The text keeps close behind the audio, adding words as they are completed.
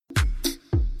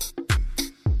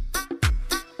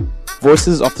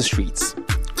Voices of the Streets,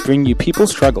 bring you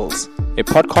People's Struggles, a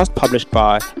podcast published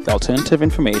by the Alternative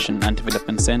Information and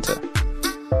Development Centre.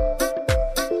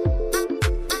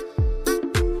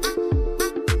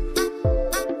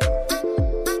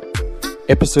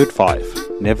 Episode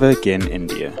 5, Never Again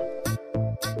India.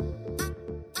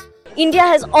 India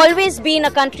has always been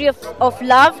a country of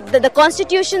love. The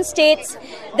Constitution states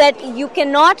that you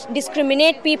cannot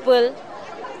discriminate people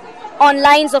on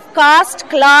lines of caste,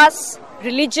 class,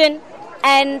 religion,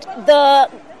 and the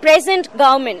present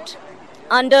government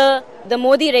under the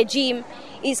Modi regime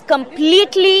is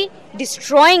completely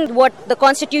destroying what the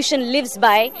Constitution lives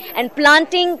by and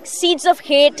planting seeds of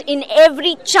hate in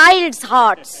every child's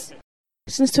hearts.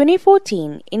 Since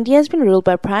 2014, India has been ruled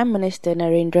by Prime Minister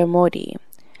Narendra Modi.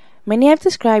 Many have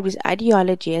described his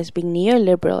ideology as being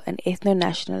neoliberal and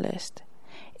ethno-nationalist.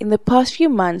 In the past few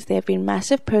months, there have been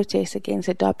massive protests against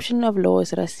adoption of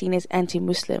laws that are seen as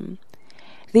anti-Muslim.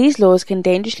 These laws can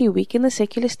dangerously weaken the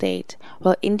secular state,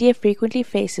 while India frequently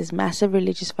faces massive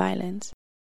religious violence.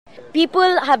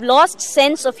 People have lost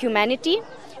sense of humanity.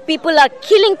 People are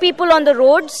killing people on the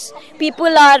roads.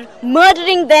 People are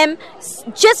murdering them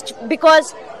just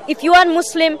because if you are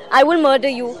Muslim, I will murder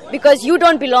you because you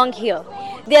don't belong here.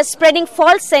 They are spreading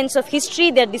false sense of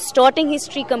history. They are distorting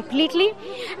history completely.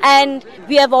 And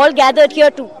we have all gathered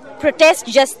here to protest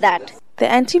just that. The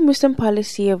anti-Muslim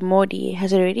policy of Modi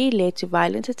has already led to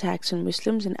violent attacks on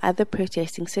Muslims and other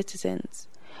protesting citizens.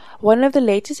 One of the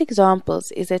latest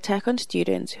examples is the attack on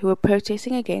students who were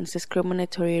protesting against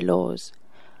discriminatory laws.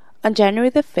 On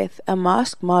January the 5th, a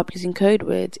masked mob using code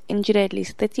words injured at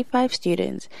least 35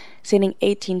 students, sending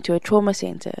 18 to a trauma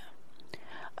center.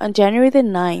 On January the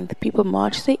 9th, people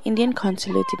marched to the Indian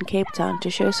consulate in Cape Town to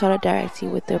show solidarity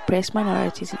with the oppressed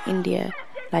minorities in India,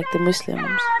 like the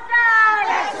Muslims.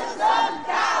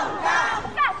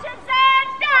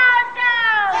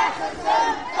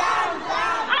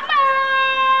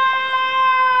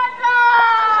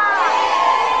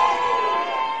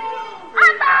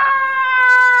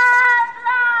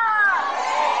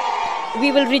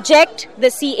 We will reject the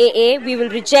CAA, we will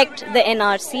reject the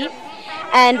NRC,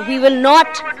 and we will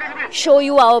not show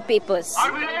you our papers.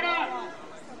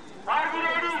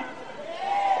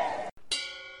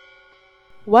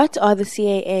 What are the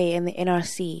CAA and the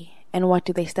NRC, and what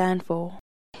do they stand for?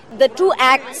 The two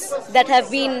acts that have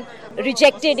been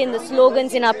rejected in the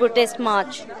slogans in our protest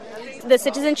march, the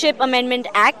Citizenship Amendment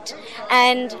Act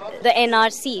and the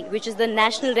NRC, which is the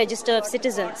National Register of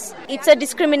Citizens. It's a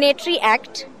discriminatory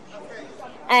act.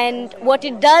 And what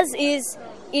it does is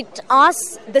it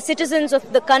asks the citizens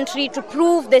of the country to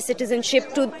prove their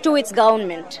citizenship to its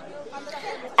government.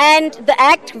 And the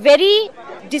act very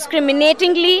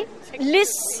discriminatingly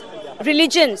lists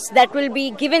religions that will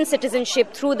be given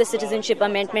citizenship through the Citizenship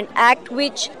Amendment Act,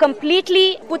 which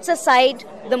completely puts aside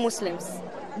the Muslims.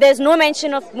 There's no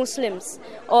mention of Muslims,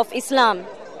 of Islam,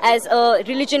 as a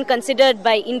religion considered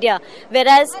by India.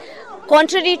 Whereas,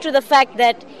 contrary to the fact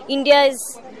that India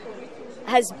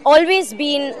has always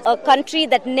been a country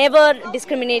that never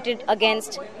discriminated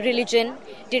against religion,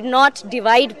 did not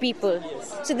divide people.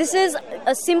 So this is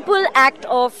a simple act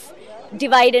of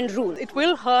divide and rule. It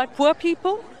will hurt poor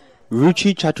people.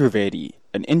 Ruchi Chaturvedi,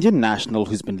 an Indian national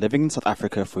who's been living in South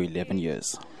Africa for 11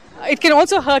 years. It can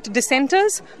also hurt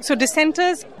dissenters. So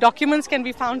dissenters' documents can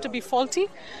be found to be faulty,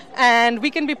 and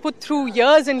we can be put through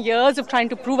years and years of trying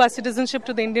to prove our citizenship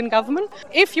to the Indian government.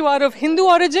 If you are of Hindu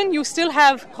origin, you still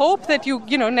have hope that you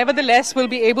nevertheless will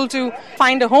be able to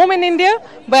find a home in India.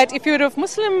 But if you're of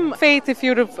Muslim faith, if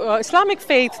you're of Islamic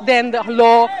faith, then the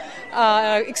law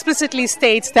explicitly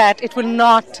states that it will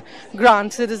not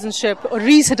grant citizenship or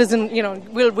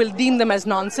will deem them as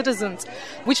non-citizens,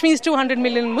 which means 200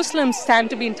 million Muslims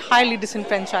stand to be entirely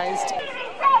disenfranchised.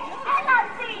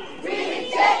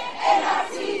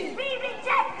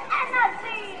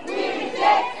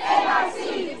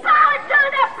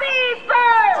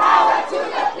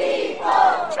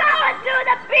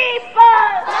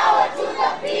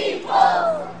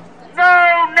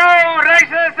 No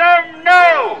racism,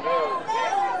 no!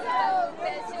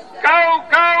 Go,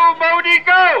 Modi,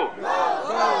 go! Go,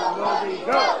 Modi,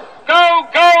 go!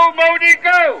 Go, Modi,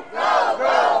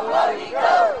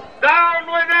 go! Down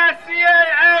with the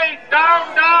CAA! Down,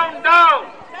 down, down!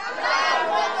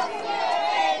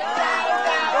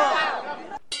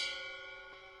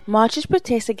 Marches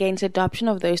protest against adoption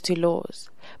of those two laws,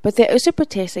 but they also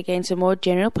protest against a more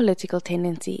general political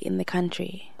tendency in the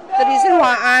country. The reason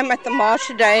why I'm at the march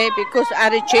today because I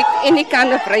reject any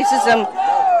kind of racism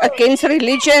against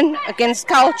religion, against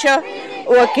culture,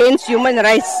 or against human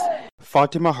rights.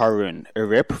 Fatima Haroon, a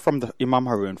rep from the Imam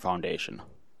Haroon Foundation.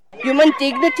 Human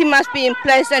dignity must be in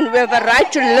place, and we have a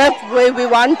right to live where we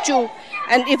want to.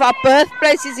 And if our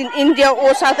birthplace is in India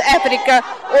or South Africa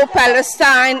or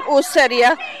Palestine or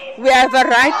Syria, we have a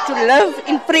right to live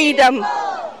in freedom.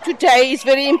 Today is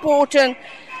very important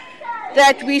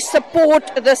that we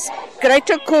support this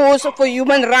greater cause for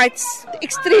human rights.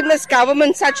 Extremist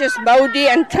governments such as Modi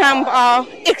and Trump are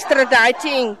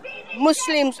extraditing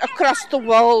Muslims across the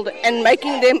world and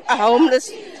making them a homeless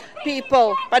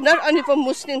people, but not only for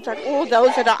Muslims, but all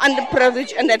those that are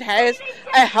underprivileged and that has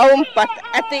a home, but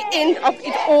at the end of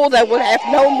it all, they will have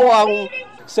no more home.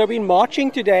 So we're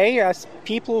marching today as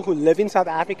people who live in South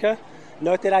Africa.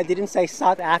 Note that I didn't say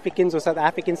South Africans or South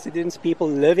African citizens, people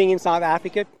living in South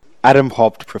Africa. Adam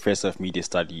Haupt, Professor of Media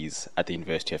Studies at the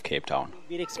University of Cape Town.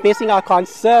 We're expressing our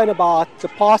concern about the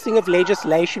passing of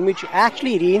legislation which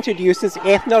actually reintroduces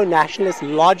ethno-nationalist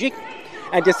logic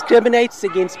and discriminates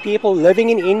against people living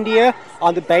in India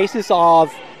on the basis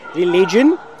of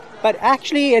religion. But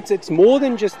actually it's more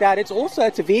than just that. It's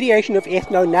a variation of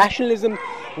ethno-nationalism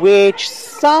which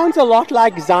sounds a lot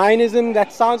like Zionism,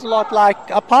 that sounds a lot like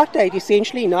apartheid,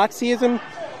 essentially Nazism.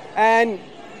 And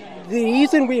the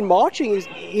reason we're marching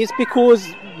is because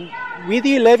whether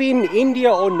you live in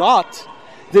India or not,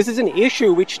 this is an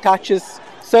issue which touches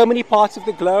so many parts of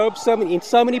the globe, in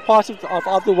so many parts of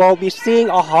the world. We're seeing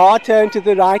a hard turn to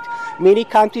the right. Many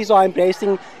countries are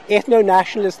embracing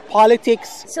ethno-nationalist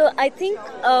politics. So I think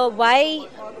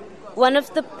one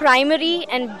of the primary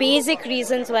and basic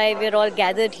reasons why we're all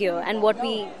gathered here and what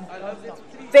we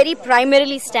very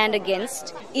primarily stand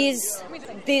against is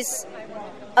this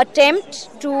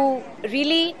attempt to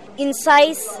really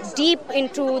incise deep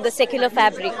into the secular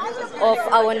fabric of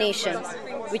our nation,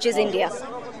 which is India.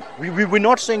 We're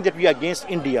not saying that we are against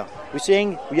India. We're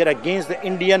saying we are against the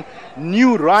Indian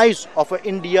new rise of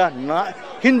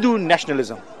Hindu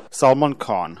nationalism. Salman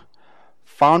Khan,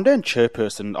 founder and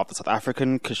chairperson of the South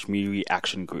African Kashmiri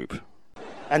Action Group.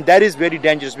 And that is very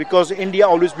dangerous because India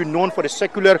always been known for its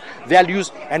secular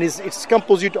values and it's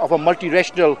composite of a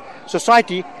multiracial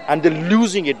society, and they're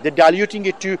losing it. They're diluting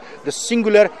it to the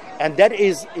singular, and that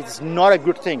is not a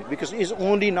good thing because it's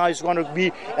only now it's going to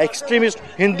be extremist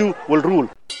Hindu will rule.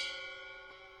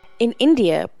 In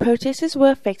India, protesters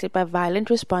were affected by violent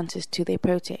responses to their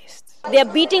protests. They're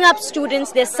beating up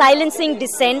students, they're silencing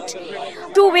dissent.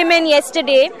 2 women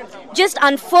yesterday just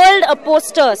unfurled a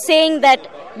poster saying that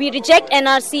we reject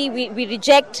NRC, we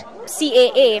reject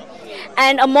CAA,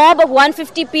 and a mob of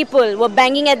 150 people were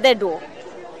banging at their door.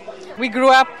 We grew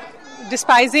up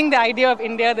despising the idea of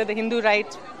India that the Hindu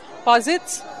right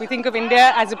posits. We think of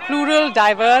India as a plural,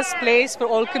 diverse place for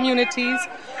all communities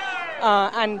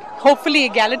and hopefully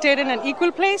egalitarian and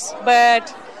equal place.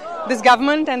 But this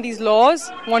government and these laws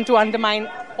want to undermine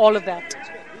all of that.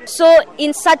 So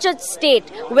in such a state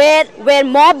where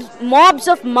mobs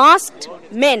of masked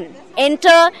men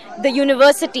enter the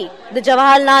university, the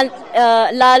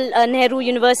Jawaharlal Nehru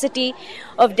University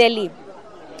of Delhi,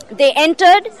 they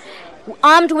entered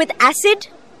armed with acid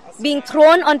being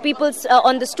thrown on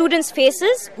on the students'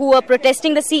 faces who were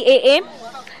protesting the CAA,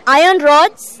 iron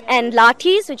rods and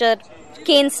lathis, which are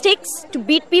cane sticks, to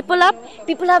beat people up.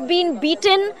 People have been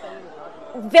beaten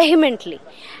vehemently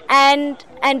and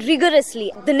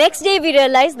rigorously. The next day we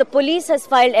realized the police has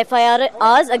filed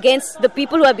FIRs against the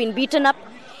people who have been beaten up.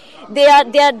 They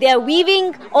are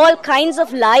weaving all kinds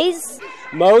of lies.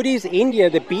 Modi's India,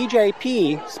 the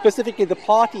BJP, specifically the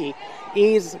party,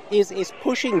 is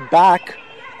pushing back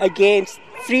against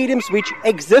freedoms which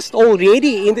exist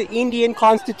already in the Indian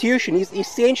constitution. Is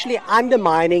essentially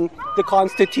undermining the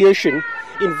constitution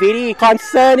in very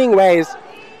concerning ways,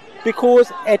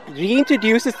 because it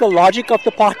reintroduces the logic of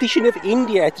the partition of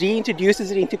India. It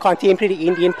reintroduces it into contemporary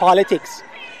Indian politics,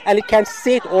 and it can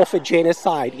set off a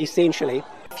genocide, essentially.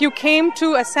 If you came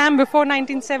to Assam before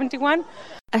 1971,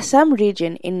 Assam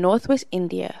region in northwest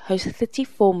India hosts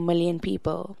 34 million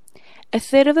people. A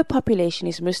third of the population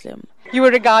is Muslim. you were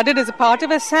regarded as a part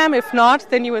of Assam. If not,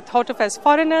 then you were thought of as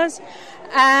foreigners.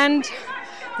 And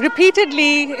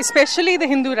repeatedly, especially the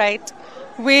Hindu right,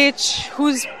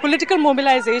 whose political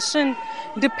mobilization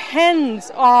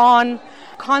depends on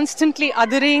constantly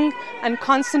othering and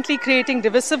constantly creating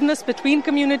divisiveness between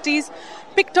communities,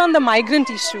 picked on the migrant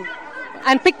issue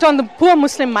and picked on the poor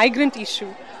Muslim migrant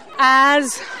issue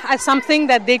as something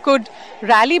that they could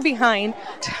rally behind,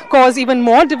 cause even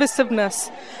more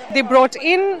divisiveness. They brought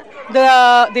in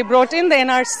the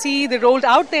NRC. They rolled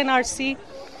out the NRC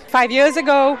 5 years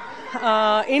ago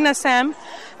in Assam.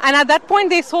 And at that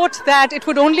point, they thought that it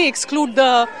would only exclude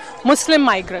the Muslim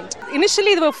migrant.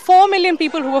 Initially, there were 4 million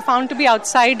people who were found to be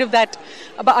outside of that,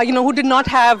 who did not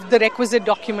have the requisite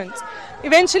documents.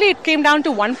 Eventually, it came down to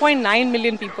 1.9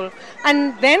 million people.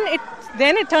 And then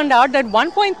it turned out that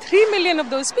 1.3 million of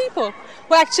those people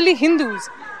were actually Hindus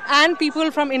and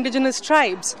people from indigenous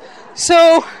tribes.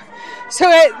 So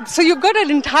you've got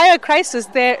an entire crisis.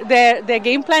 Their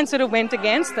game plan sort of went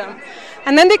against them.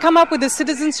 And then they come up with the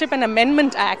Citizenship and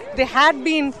Amendment Act. They had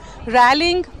been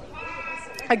rallying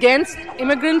against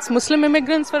immigrants, Muslim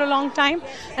immigrants, for a long time.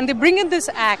 And they bring in this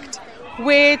act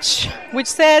which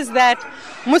says that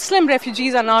Muslim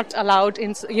refugees are not allowed,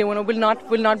 will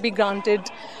not be granted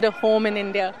a home in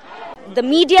India. The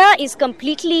media is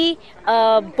completely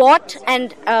bought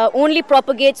and only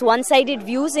propagates one-sided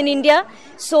views in India.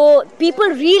 So people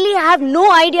really have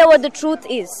no idea what the truth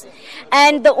is.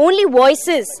 And the only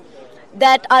voices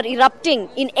that are erupting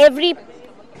in every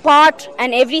part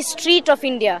and every street of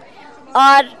India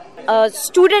are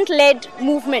student-led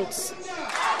movements.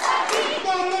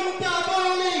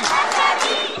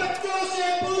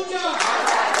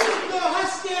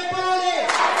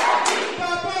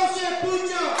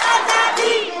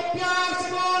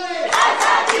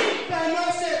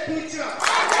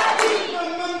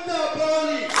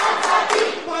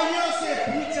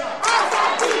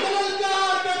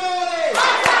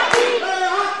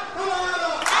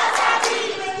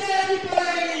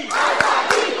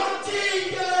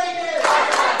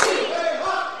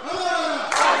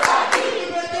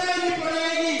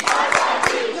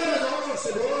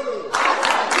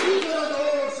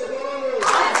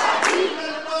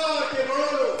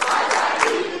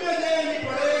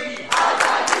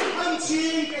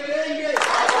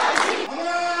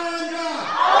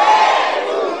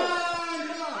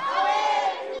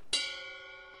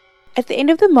 At the end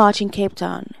of the march in Cape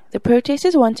Town, the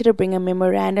protesters wanted to bring a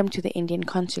memorandum to the Indian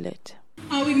consulate.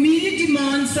 Our immediate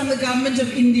demands from the Government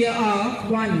of India are: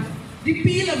 1.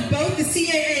 Repeal of both the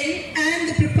CAA and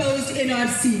the proposed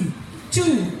NRC.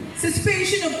 2.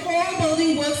 Suspension of all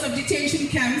building works of detention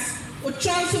camps or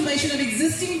transformation of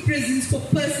existing prisons for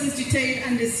persons detained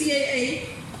under CAA,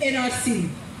 NRC.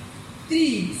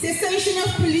 3. Cessation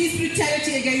of police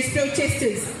brutality against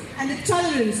protesters and the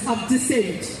tolerance of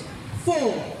dissent.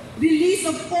 4. Release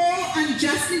of all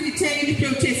unjustly detained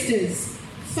protesters.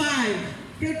 5.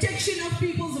 Protection of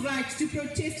people's rights to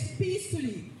protest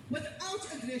peacefully without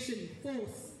aggression,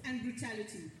 force and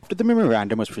brutality. After the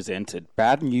memorandum was presented,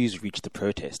 bad news reached the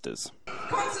protesters.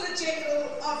 Consulate General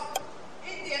of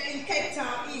India in Cape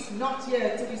Town is not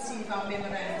here to receive our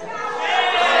memorandum.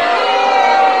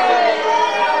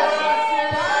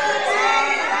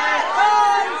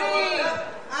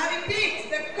 I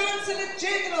repeat, the Consulate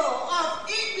General of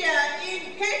India in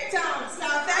Cape Town,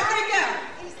 South Africa,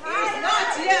 is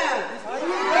not here.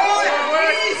 Nor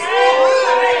is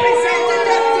our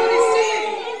representative to receive.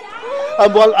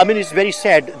 It's very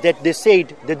sad that they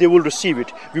said that they will receive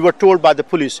it. We were told by the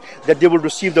police that they will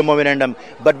receive the memorandum.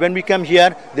 But when we come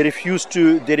here, they refuse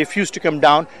to come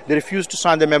down. They refuse to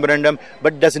sign the memorandum.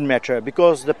 But it doesn't matter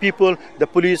because the people, the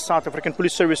police, South African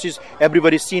police services,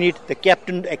 everybody's seen it. The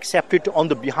captain accepted on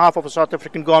the behalf of the South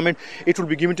African government. It will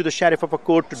be given to the sheriff of a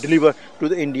court to deliver to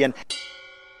the Indian.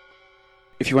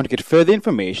 If you want to get further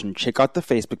information, check out the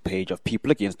Facebook page of People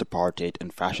Against Apartheid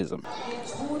and Fascism.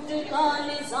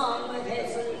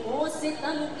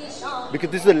 Because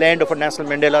this is the land of a Nelson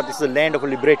Mandela, this is the land of a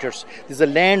liberators, this is the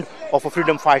land of a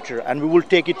freedom fighter, and we will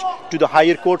take it to the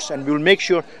higher courts and we will make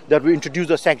sure that we introduce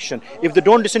the sanction. If they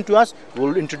don't listen to us, we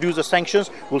will introduce the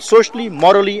sanctions, we will socially,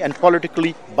 morally and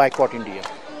politically boycott India.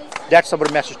 That's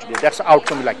our message today, that's the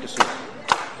outcome we like to see.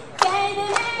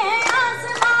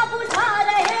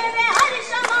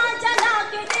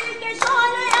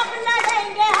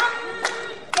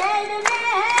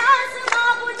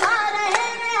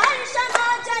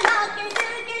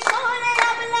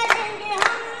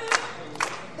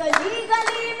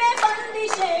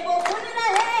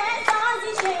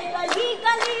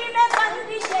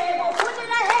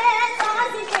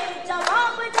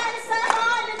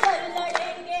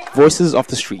 Voices of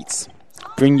the Streets,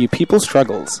 bring you people's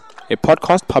struggles, a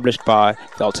podcast published by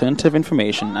the Alternative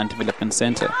Information and Development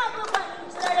Center.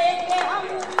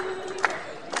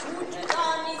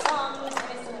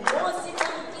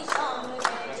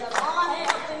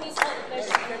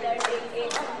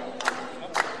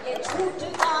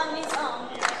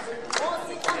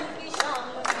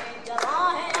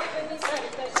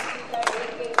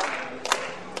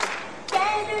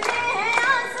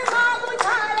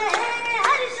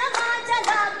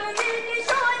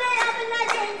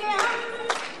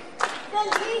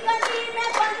 गली गली में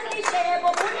बंदिशे वो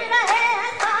बुन रहे